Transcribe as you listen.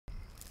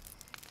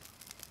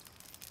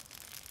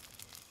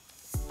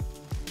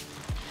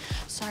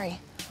sorry.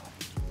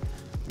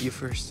 You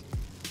first.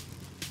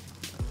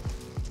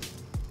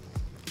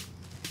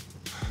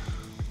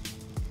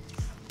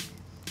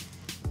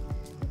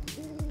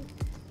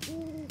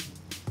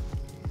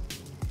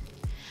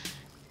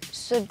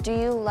 So, do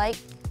you like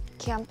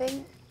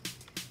camping?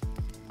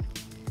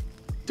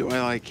 Do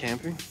I like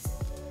camping?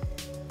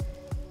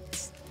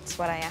 That's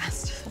what I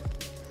asked.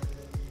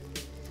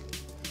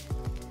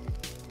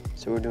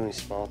 So we're doing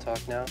small talk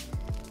now?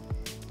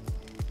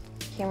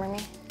 Humor me?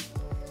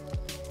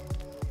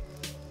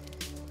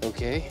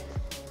 Okay.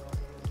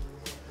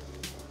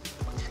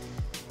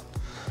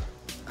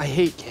 I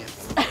hate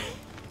camping.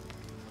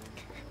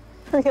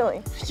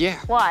 Really? Yeah.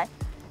 Why?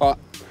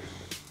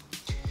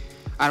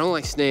 I don't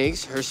like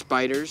snakes or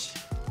spiders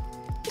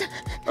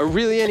or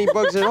really any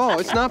bugs at all.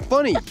 It's not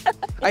funny.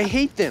 I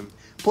hate them.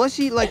 Plus,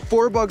 you eat like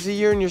 4 bugs a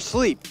year in your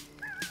sleep.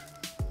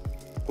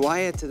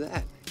 Why add to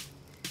that?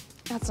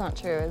 That's not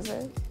true, is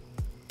it?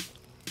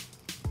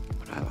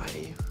 Would I lie to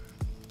you?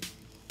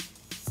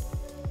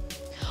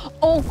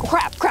 Oh,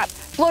 crap.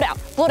 Blow down.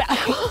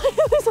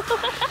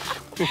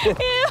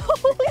 Ew.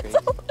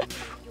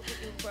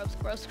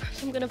 Gross.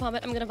 I'm gonna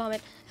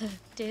vomit.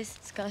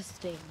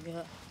 Disgusting.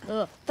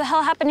 Ugh. The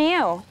hell happened to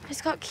you? I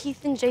just got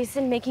Keith and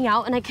Jason making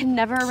out, and I can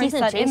never erase Keith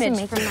and that Jason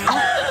image from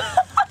my...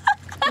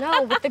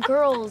 No, with the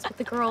girls.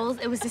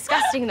 It was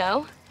disgusting,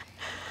 though.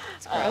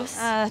 It's gross.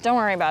 Don't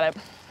worry about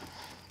it.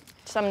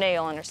 Someday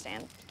you'll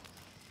understand.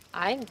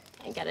 I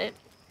get it.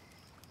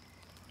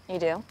 You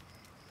do?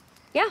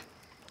 Yeah,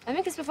 I've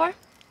been kissed before.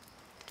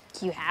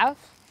 You have?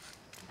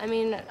 I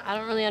mean, I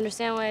don't really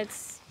understand why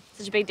it's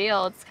such a big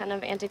deal. It's kind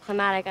of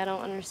anticlimactic. I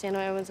don't understand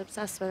why everyone's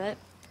obsessed with it.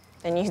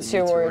 Then you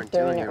two were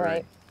doing it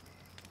right.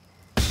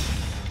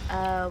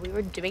 We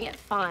were doing it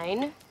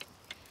fine.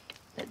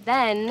 But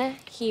then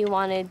he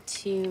wanted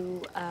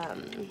to,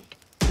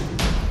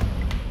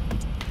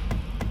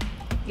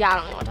 yeah, I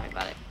don't really want to talk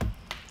about it.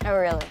 Oh,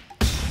 really?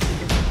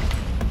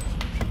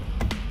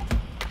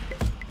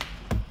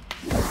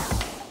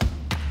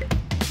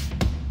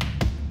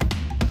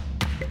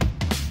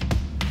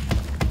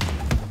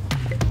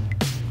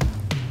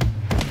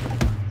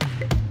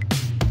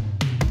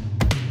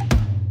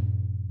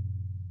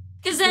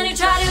 Then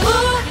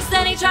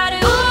he tried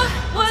to,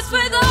 what's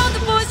with all the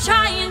boys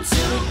trying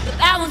to? But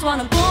that ones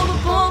wanna boom,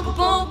 boom, boom,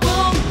 boom,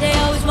 boom. They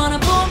always wanna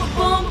boom,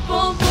 boom,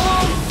 boom,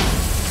 boom.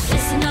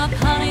 Listen up,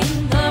 honey,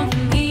 learn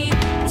from me.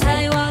 I'll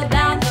tell you all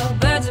about the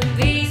birds and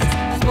bees.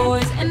 There's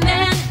boys and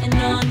men and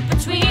none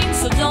between.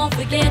 So don't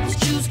forget to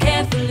choose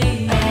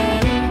carefully.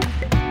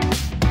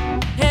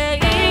 Hey,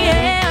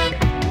 yeah.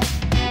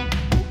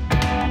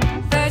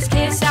 First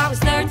kiss, I was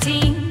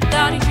 13.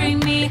 Thought he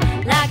dreamed me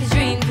like his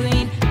dream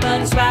queen. But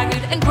he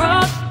swaggered and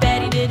crawled.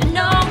 Bet he didn't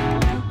know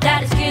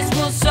that his kiss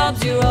was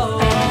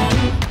Sub-Zero.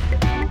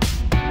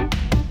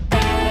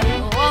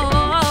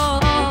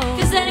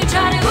 Cause then he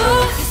tried to,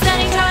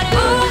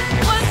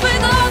 what's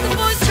with all the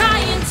boys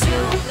trying to?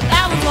 But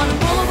that ones wanna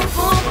boom,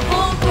 boom,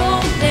 boom,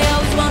 boom. They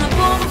always wanna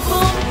boom,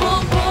 boom,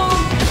 boom, boom.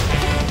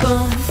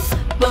 Boom,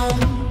 boom,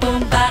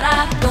 boom,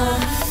 ba-da, boom,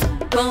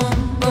 boom,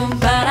 boom,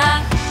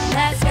 ba-da.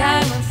 Last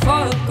guy went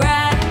for a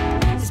grab.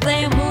 He's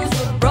playing moves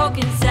with a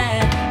broken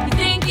set. You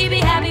think he'd be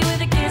happy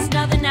with a kiss,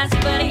 nothing nasty,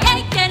 but he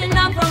ain't getting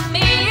enough from me.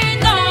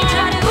 No.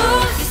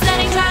 He said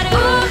he tried to,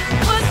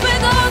 what's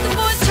with all the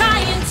boys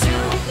trying to?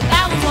 But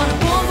that ones wanna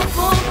boom,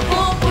 boom,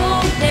 boom,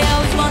 boom. They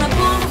always wanna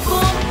boom,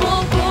 boom,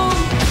 boom, boom.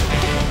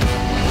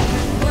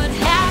 What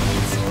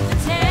happened to the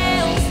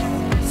tales?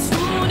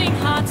 Swooning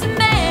hearts and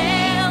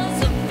males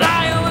of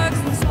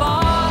fireworks and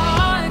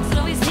sparks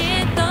always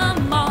hit the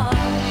mark.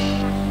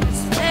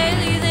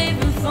 Lately they've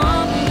been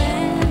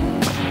fumbling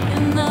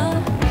in the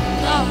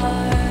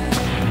dark.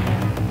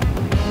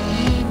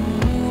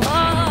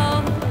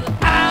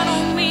 I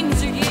don't mean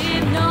to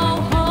give no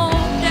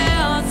hope. There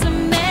are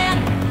some men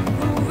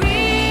who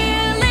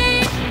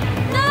really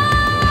know.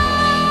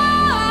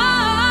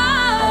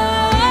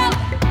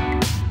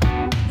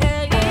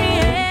 Hey,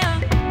 yeah.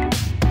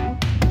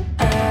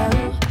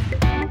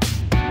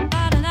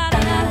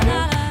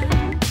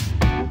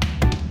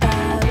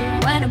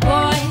 When a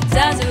boy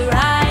does it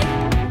right,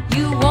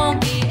 you won't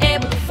be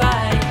able to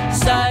fight.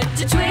 Start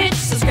to twitch,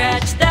 so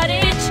scratch that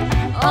itch.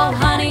 Oh,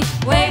 honey,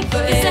 wait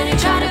for it. He said he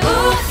tried to,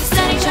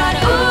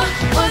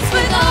 what's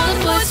with all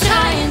the boys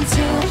trying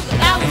to?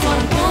 That ones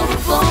wanna boom,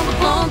 boom,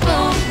 boom,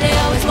 boom. They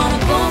always wanna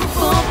boom,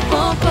 boom,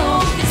 boom,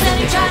 boom. He said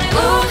he tried to,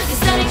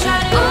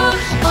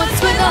 what's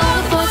with all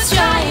the boys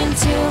trying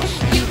to?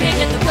 You can't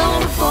get the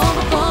boom, boom,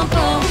 boom,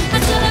 boom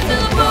until I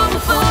feel a boom,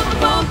 boom,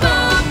 boom,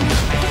 boom.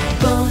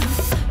 Boom,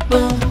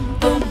 boom,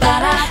 boom,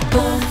 ba-da,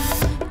 boom,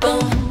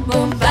 boom,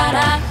 boom,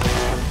 ba-da.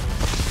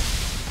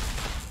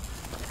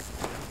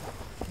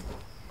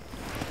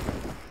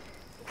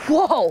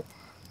 Whoa!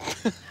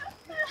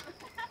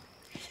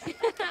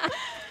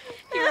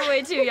 You were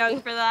way too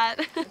young for that.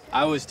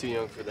 I was too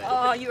young for that.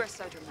 Oh, you are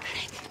so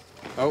dramatic.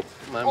 Oh,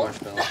 my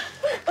marshmallow.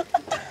 All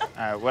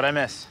right, what'd I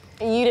miss?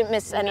 You didn't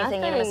miss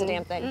anything. You didn't miss a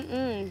damn thing.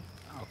 Mm-mm.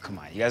 Oh, come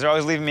on. You guys are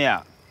always leaving me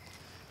out.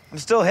 I'm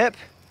still hip.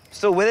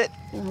 Still with it.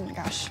 Oh my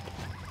gosh.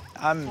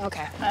 I'm...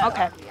 Okay.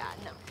 Yeah,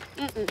 no.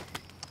 All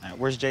right,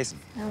 where's Jason?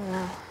 I don't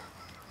know.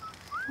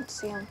 Let's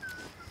see him.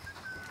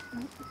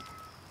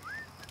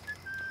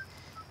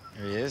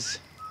 There he is.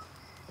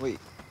 Wait.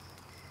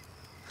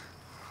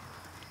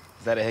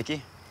 Is that a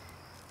hickey?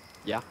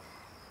 Yeah.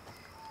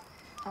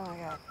 Oh my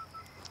God.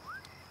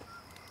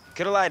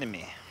 Could have lied to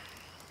me.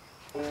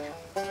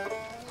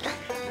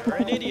 You're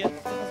an idiot.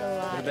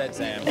 Go to bed,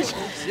 Sam.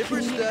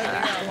 Zipper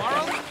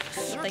stuck.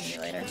 Thank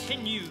you later.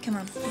 Come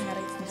on, we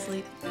gotta get some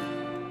sleep.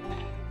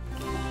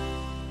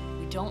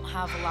 We don't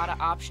have a lot of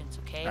options,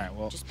 okay? All right,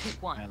 well... Just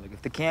pick one. All right, look,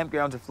 if the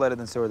campgrounds are flooded,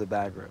 then so are the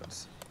back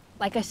roads.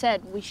 Like I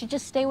said, we should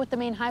just stay with the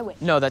main highway.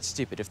 No, that's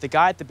stupid. If the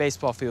guy at the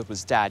baseball field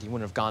was Dad, he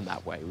wouldn't have gone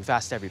that way. We've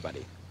asked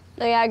everybody.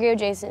 No, yeah, I agree with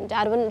Jason.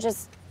 Dad wouldn't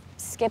just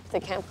skip the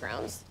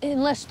campgrounds.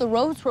 Unless the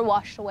roads were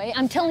washed away.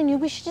 I'm telling you,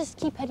 we should just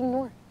keep heading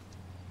north.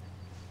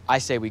 I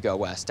say we go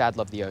west. Dad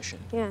loved the ocean.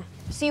 Yeah.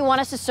 So you want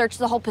us to search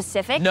the whole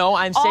Pacific? No,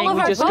 I'm saying All of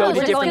we our just go to boats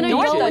are different gonna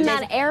go in beaches.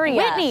 that area.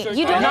 Whitney,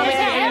 you don't We're not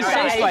understand. making any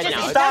sense right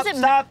now.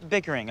 Stop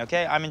bickering,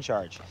 okay? I'm in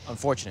charge.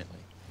 Unfortunately.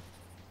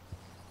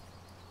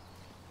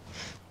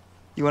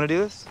 You want to do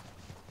this?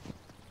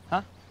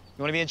 Huh?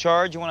 You want to be in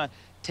charge? You want to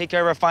take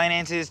care of our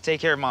finances, take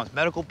care of Mom's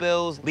medical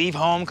bills, leave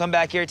home, come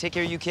back here, take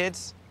care of you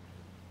kids?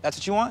 That's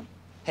what you want?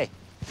 Hey,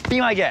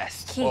 be my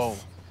guest. Keith. Whoa.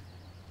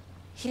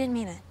 He didn't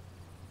mean it.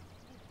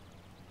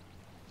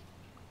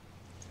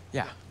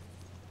 Yeah.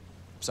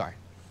 Sorry.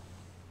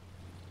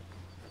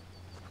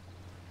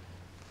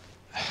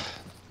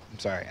 I'm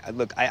sorry.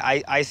 Look,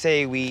 I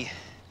say we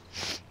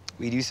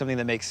do something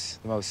that makes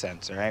the most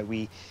sense, all right?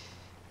 I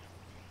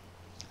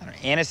don't know.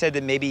 Anna said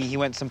that maybe he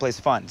went someplace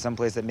fun,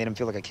 someplace that made him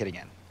feel like a kid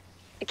again.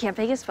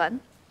 Camping is fun.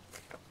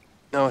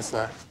 No, it's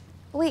not.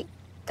 Wait,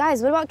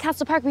 guys, what about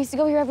Castle Park? We used to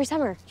go here every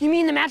summer. You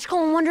mean the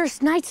magical and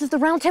wondrous nights of the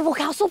Round Table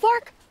Castle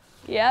Park?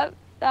 Yep,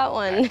 that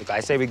one. Look,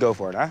 I say we go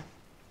for it, huh?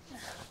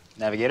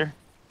 Navigator?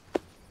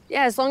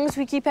 Yeah, as long as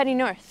we keep heading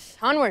north.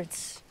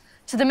 Onwards.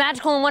 To the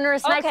magical and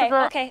wondrous nights of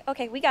the...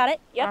 Okay, we got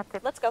it. Yep,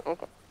 let's go. All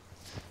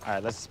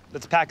right, let's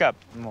pack up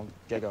and we'll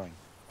get going.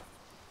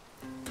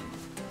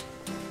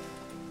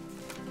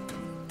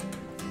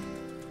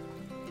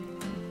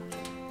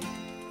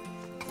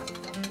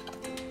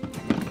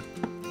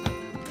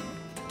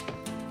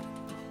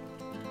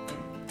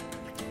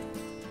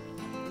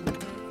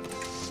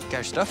 Got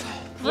your stuff?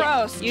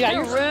 Gross. You got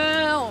your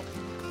room.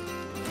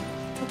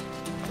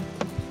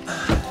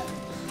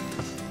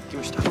 Give me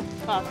your stuff.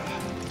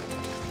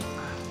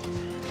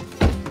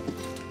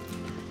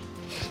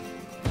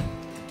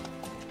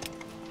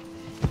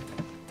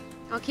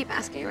 I'll keep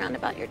asking around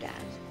about your dad.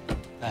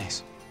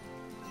 Nice.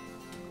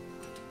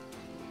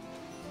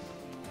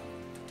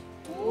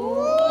 Good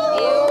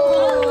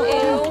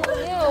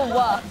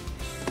luck.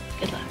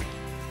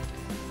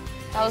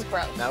 That was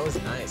gross. That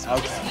was nice.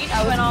 Okay. You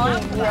just went all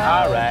out.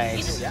 All right.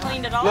 You just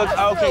cleaned it all Look,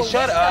 up. okay,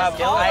 shut up.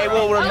 I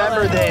will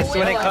remember this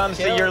when it comes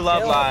to your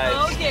love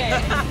lives. Okay.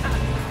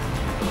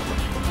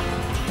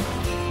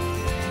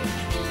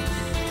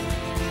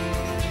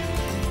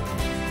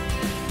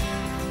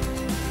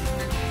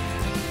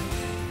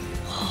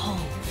 Whoa,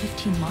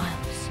 15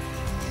 miles.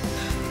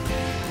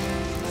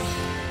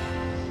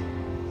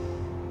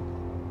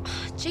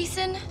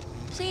 Jason,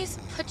 please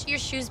put your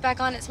shoes back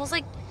on. It smells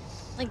like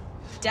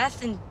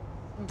death and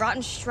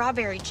rotten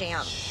strawberry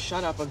jam.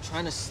 Shut up, I'm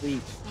trying to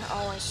sleep. I'm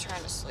always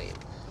trying to sleep.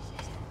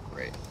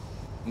 Great.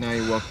 Now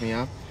you woke me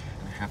up,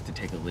 and I have to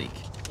take a leak.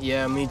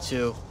 Yeah, me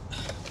too.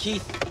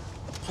 Keith,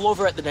 pull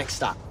over at the next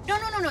stop. No.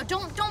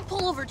 Don't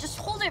pull over. Just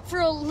hold it for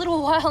a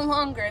little while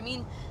longer. I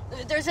mean,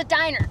 there's a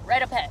diner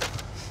right up ahead.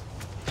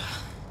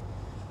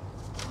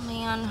 Oh,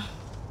 man,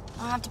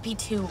 I'll have to pee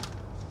too.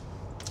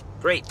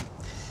 Great.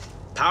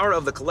 Power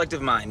of the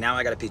collective mind. Now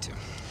I gotta pee too.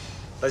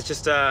 Let's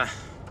just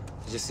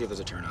see if there's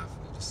a turnoff.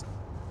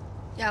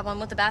 Yeah, one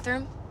with the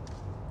bathroom?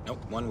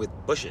 Nope, one with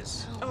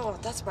bushes. Oh,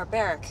 that's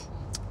barbaric.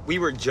 We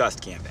were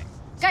just camping.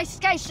 Guys,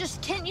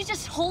 can't you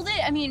just hold it?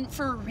 I mean,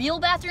 for real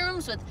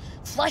bathrooms with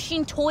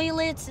flushing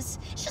toilets, it's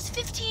just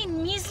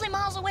 15 measly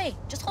miles away.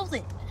 Just hold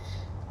it.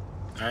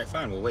 All right,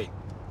 fine, we'll wait.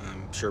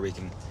 I'm sure we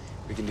can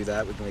do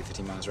that. We can wait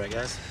 15 miles, right,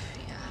 guys?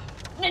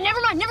 No,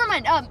 never mind.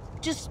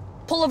 Just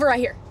pull over right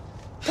here.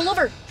 Pull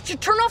over.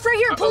 Turn off right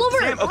here. Pull over.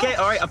 Sam, okay,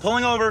 all right, I'm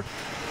pulling over.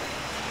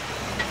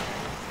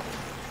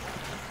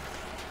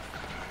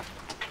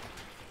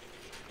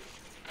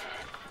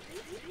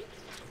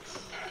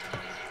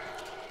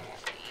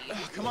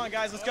 Come on,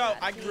 guys, let's go.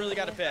 I really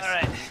got to piss. All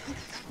right.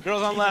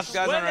 Girls on left,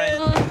 guys on right. I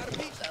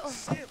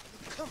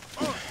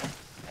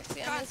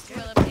see on this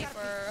toilet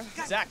paper.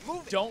 Zach,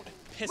 don't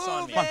piss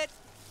on me.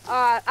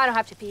 I don't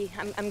have to pee.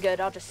 I'm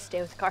good. I'll just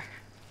stay with the car.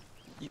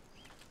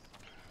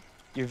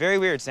 You're very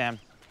weird, Sam.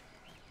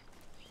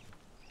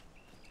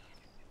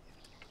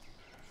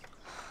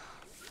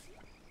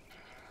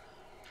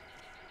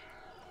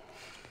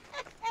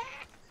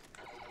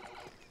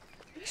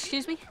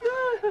 Excuse me?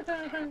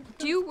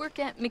 Do you work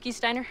at Mickey's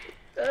Diner?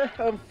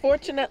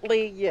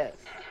 Unfortunately, yes.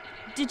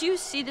 Did you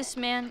see this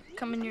man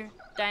come in your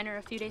diner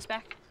a few days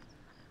back?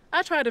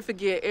 I try to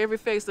forget every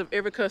face of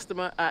every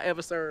customer I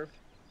ever served.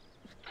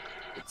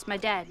 It's my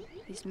dad.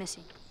 He's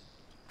missing.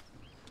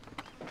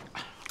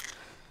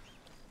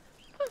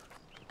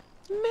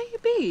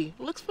 Maybe.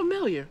 Looks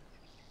familiar.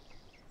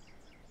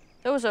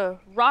 There was a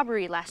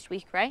robbery last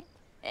week, right?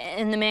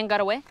 And the man got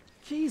away?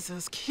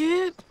 Jesus,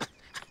 kid.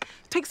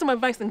 Take some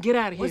advice and get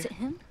out of here. Was it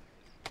him?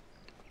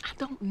 I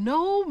don't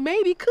know.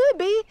 Maybe. Could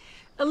be.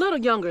 A little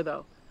younger,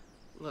 though.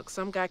 Look,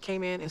 some guy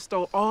came in and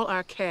stole all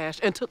our cash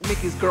and took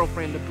Mickey's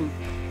girlfriend to boot.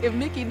 If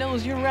Mickey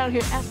knows you're around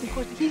here asking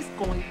questions, he's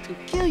going to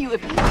kill you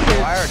if he hears.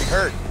 Oh, I already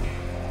heard.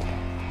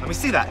 Let me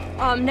see that.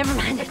 Never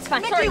mind. It's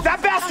fine. Mickey,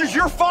 that bastard's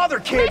your father,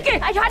 kid. Mickey,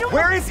 I don't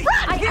Where know. is he?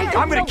 Run!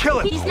 I'm gonna kill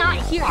him. He's not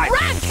here.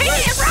 Run,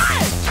 Cade,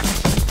 run!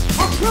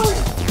 I'll kill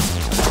him.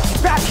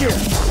 Back here. I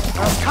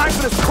don't have time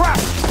for this crap.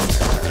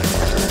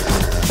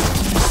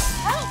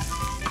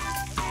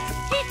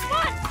 Cade,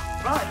 run!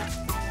 Run.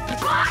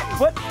 Run!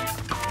 What?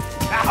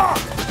 Come on.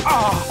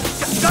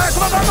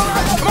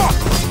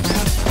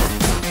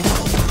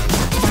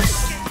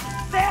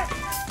 There.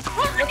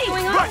 What's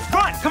going on?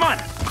 Run, come on.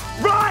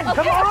 Run, okay,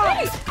 come on.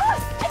 Okay.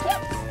 I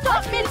can't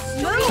stop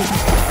mid-street.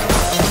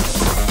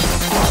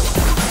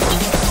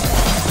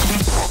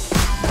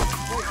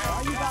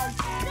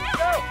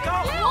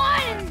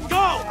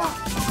 Go.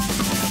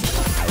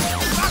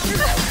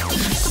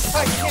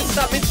 I can't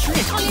stop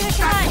mid-street. Don't even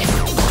try.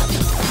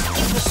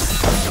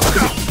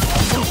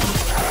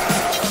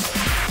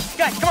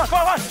 Guys, come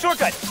on.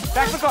 Shortcut.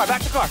 Back to the car.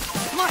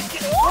 Come on,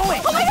 get going. Oh my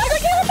God, I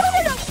can't.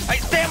 Hey,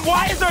 Sam,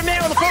 why is there a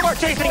man with a crowbar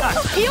chasing us?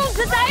 He was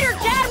the diner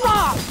Dad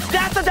robbed.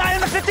 That's the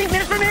diner 15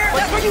 minutes from here?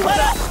 That's where you let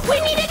us? We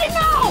needed to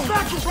know.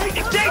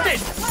 Jason!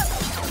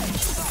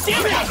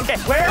 Damn it! Okay,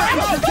 where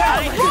is your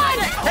dad? Run!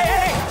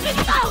 Hey!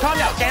 Calm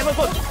down, Sam.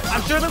 Look.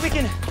 I'm sure that we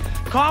can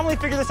calmly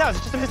figure this out.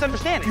 It's just a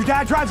misunderstanding. Your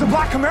dad drives a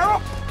black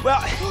Camaro?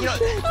 Well, you know,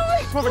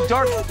 it's more of a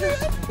dark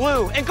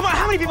blue. And come on,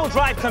 how many people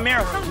drive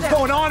Camaros?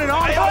 Going on and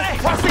on about his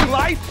pressing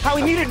life, how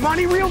he needed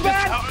money real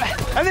bad,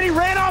 and then he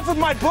ran off with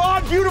my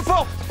blonde,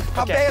 beautiful,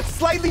 bad,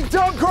 slightly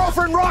dumb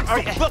girlfriend, Roxy.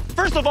 Okay, look,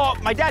 first of all,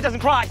 my dad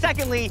doesn't cry.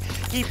 Secondly,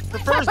 he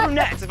prefers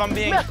brunettes, if I'm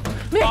being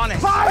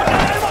honest.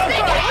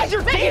 What's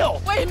your deal?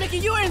 Wait, Mickey,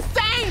 you're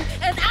insane,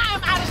 and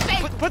I'm out of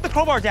shape. Put the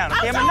crowbar down,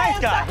 okay? I'm a nice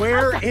guy.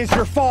 Where is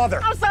your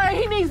father? I'm sorry,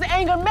 he needs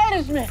anger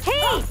management.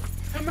 He!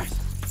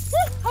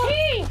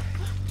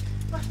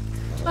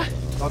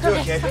 I'll do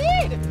it, kid.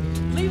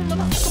 Leave him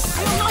alone. Go.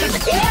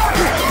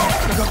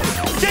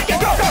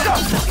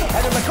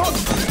 Head in the coat.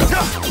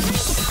 Go.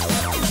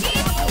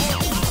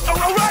 Oh,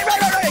 right.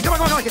 Come on.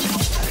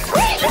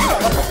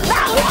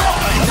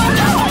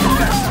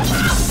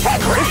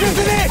 This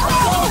isn't it!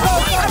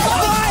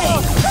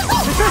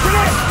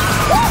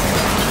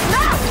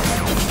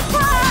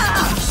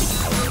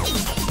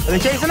 Are they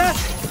chasing us?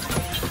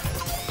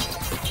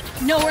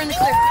 No, we're in the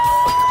clear.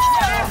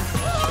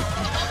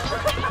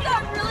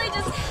 That really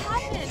just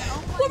happened.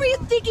 What were you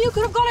thinking? You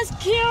could have got us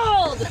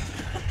killed.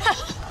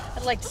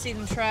 I'd like to see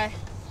them try.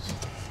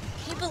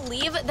 Can you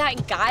believe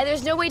that guy?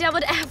 There's no way Dad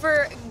would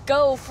ever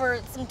go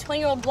for some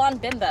 20-year-old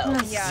blonde bimbo.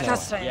 Yeah,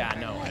 Disgusting. Yeah,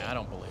 no way. I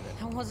don't believe it.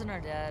 That wasn't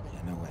our dad.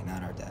 Yeah, no way,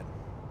 not our dad.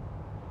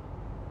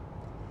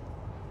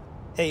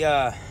 Hey,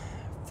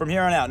 from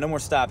here on out, no more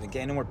stopping,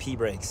 okay? No more pee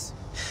breaks.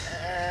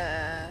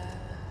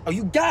 Oh,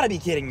 you gotta be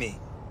kidding me.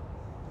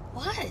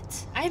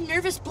 What? I have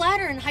nervous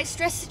bladder in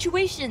high-stress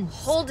situations.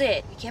 Hold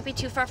it. You can't be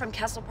too far from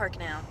Castle Park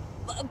now.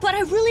 But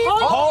I really have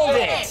to Hold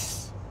it!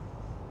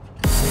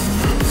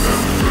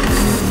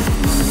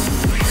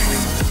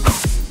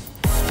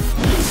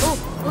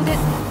 Oh,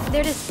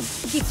 there it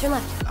is. Keith, turn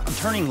left. I'm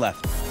turning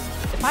left.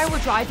 If I were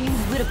driving,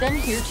 we would have been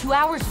here 2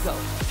 hours ago.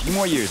 A few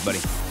more years, buddy.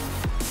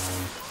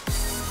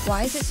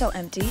 Why is it so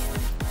empty?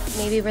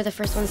 Maybe we're the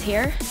first ones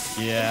here?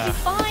 Yeah. It'll be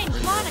fine.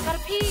 Come on, I gotta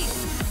pee.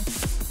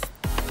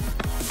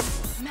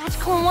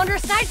 Magical and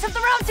wondrous nights of the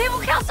Round Table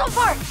Castle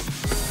Park!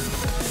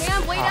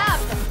 Sam, wait up!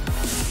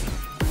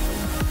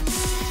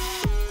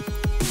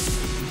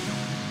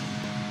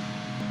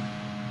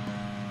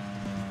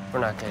 We're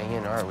not getting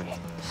in, are we?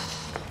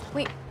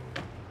 Wait,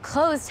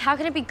 closed? How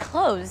can it be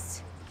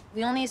closed?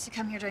 We only used to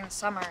come here during the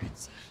summer.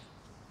 It's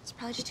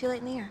probably just too late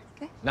in the year,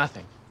 okay?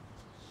 Nothing.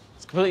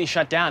 It's completely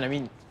shut down. I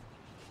mean, you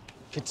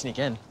could sneak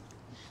in.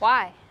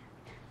 Why?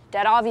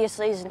 Dad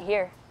obviously isn't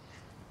here.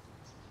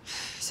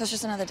 So it's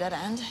just another dead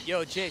end?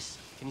 Yo, Jace,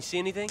 can you see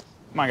anything?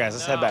 Come on, guys,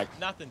 let's head back.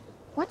 Nothing.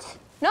 What?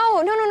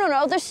 No.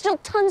 There's still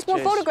tons more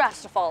Jace.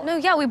 photographs to follow. No,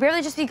 yeah, we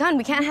barely just begun.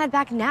 We can't head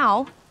back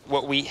now.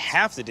 What we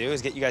have to do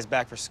is get you guys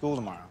back for school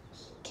tomorrow.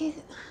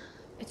 Keith.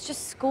 It's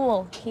just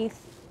school,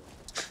 Keith.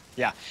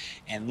 Yeah,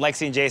 and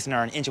Lexi and Jason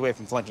are an inch away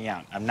from flunking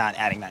out. I'm not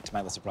adding that to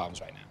my list of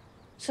problems right now.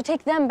 So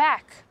take them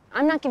back.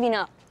 I'm not giving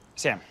up.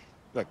 Sam,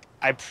 look,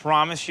 I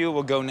promise you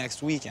we'll go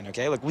next weekend,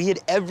 okay? Look, we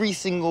hit every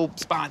single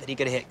spot that he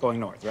could have hit going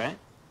north, right?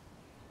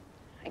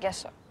 I guess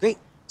so. Great.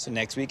 So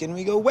next weekend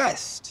we go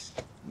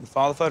west. We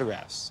follow the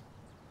photographs.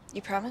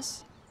 You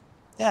promise?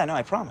 Yeah, no,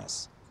 I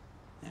promise.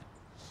 Yeah.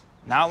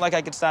 Not like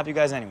I could stop you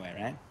guys anyway,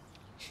 right?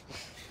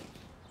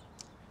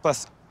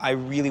 Plus, I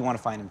really want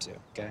to find him too,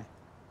 okay?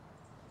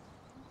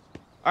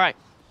 All right.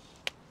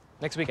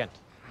 Next weekend.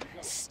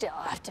 I still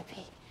have to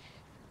pee.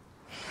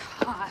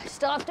 I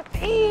still have to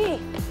pee.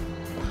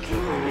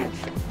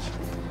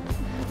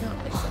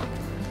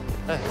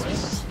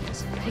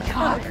 Hey,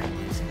 God.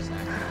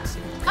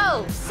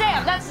 Oh,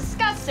 Sam, that's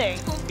disgusting.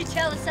 Don't be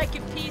jealous, I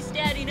can pee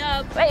standing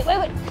up. Wait.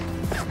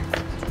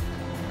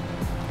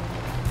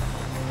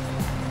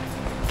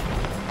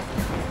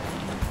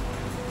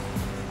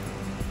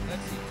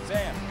 Lexi,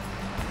 Sam.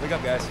 Wake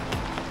up, guys.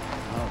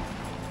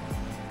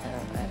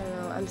 I don't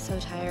know. I'm so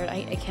tired.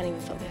 I can't even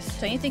focus.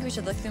 Don't you think we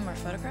should look through more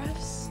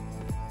photographs?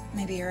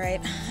 Maybe you're right.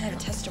 I have a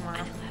test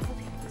tomorrow.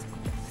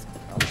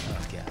 Oh,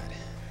 God.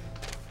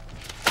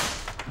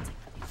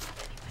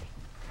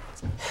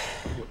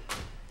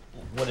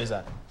 What is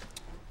that?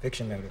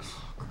 Fiction notice.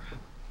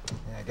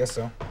 Yeah, I guess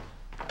so.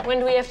 When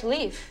do we have to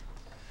leave?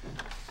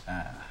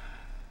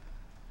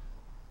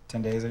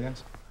 10 days, I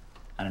guess.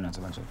 I don't know, it's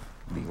a bunch of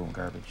legal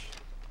garbage.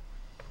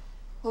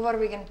 Well, what are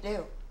we gonna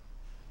do?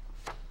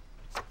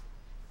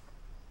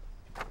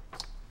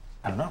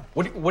 I don't know.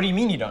 What do you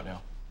mean you don't know?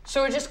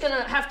 So we're just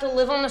gonna have to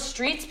live on the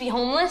streets, be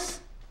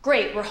homeless?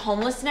 Great, we're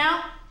homeless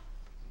now?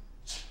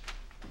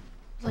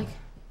 We're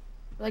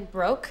like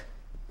broke?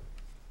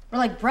 We're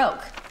like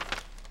broke.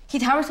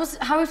 Keith, how are we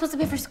supposed to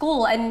pay for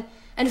school and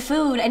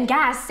food and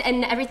gas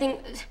and everything?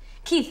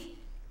 Keith.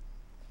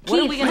 What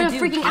are we gonna do?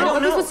 Freaking out. Where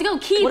are we supposed to go?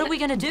 Keith. What are we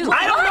gonna do?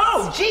 I don't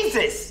know!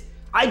 Jesus!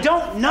 I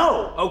don't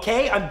know,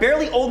 okay? I'm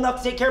barely old enough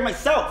to take care of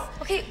myself.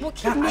 Okay, well,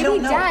 Keith, God, I maybe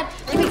don't know.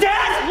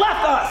 Dad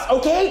left us,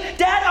 okay?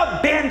 Dad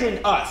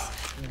abandoned us.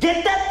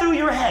 Get that through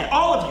your head,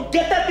 all of you.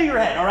 Get that through your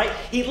head, all right?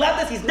 He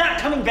left us, he's not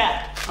coming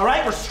back, all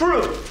right? We're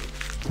screwed.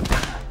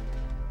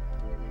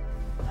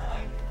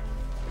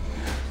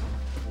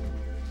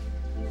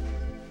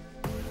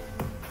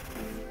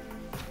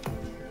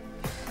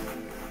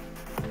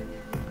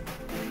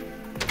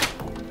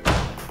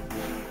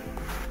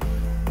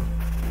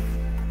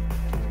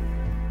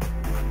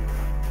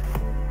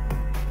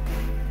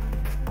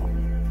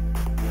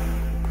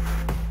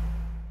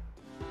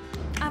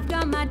 I've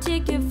got my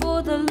ticket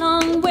for the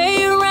long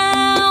way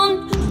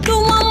around, the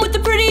one with the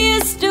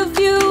prettiest of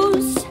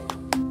views.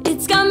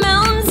 It's got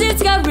mountains,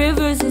 it's got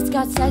rivers, it's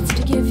got sights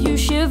to give you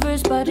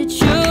shivers, but it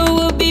sure